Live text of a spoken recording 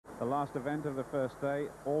The last event of the first day,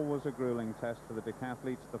 all was a grueling test for the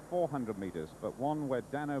decathletes, the 400 meters, but one where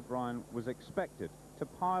Dan O'Brien was expected to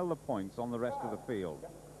pile the points on the rest of the field.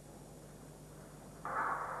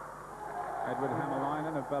 Eduard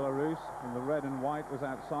Hämäläinen of Belarus in the red and white was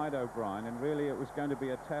outside O'Brien, and really it was going to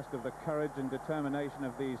be a test of the courage and determination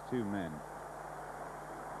of these two men.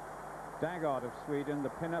 Daggard of Sweden, the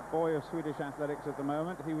pin-up boy of Swedish athletics at the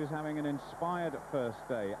moment, he was having an inspired first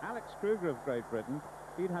day. Alex Kruger of Great Britain,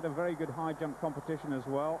 he'd had a very good high jump competition as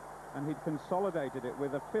well, and he'd consolidated it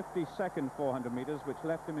with a 52nd 400 meters, which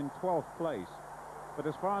left him in 12th place. But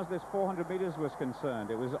as far as this 400 meters was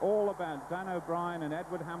concerned, it was all about Dan O'Brien and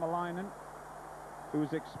Eduard Hämäläinen, who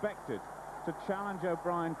was expected to challenge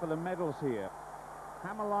O'Brien for the medals here.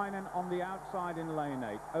 Hämäläinen on the outside in lane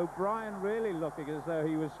 8. O'Brien really looking as though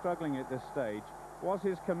he was struggling at this stage. Was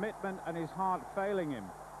his commitment and his heart failing him?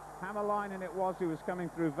 Hämäläinen it was who was coming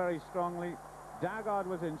through very strongly. Daggard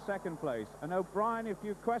was in second place, and O'Brien a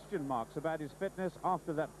few question marks about his fitness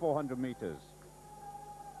after that 400 meters.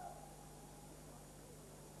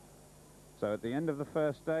 So at the end of the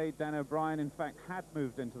first day, Dan O'Brien in fact had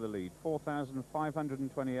moved into the lead,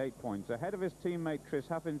 4,528 points, ahead of his teammate Chris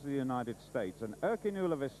Huffins of the United States, and Erki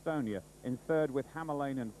Nool of Estonia in third with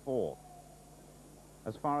Hämäläinen fourth.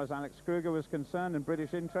 As far as Alex Kruger was concerned and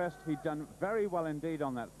British interest, he'd done very well indeed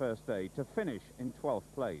on that first day to finish in 12th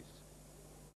place.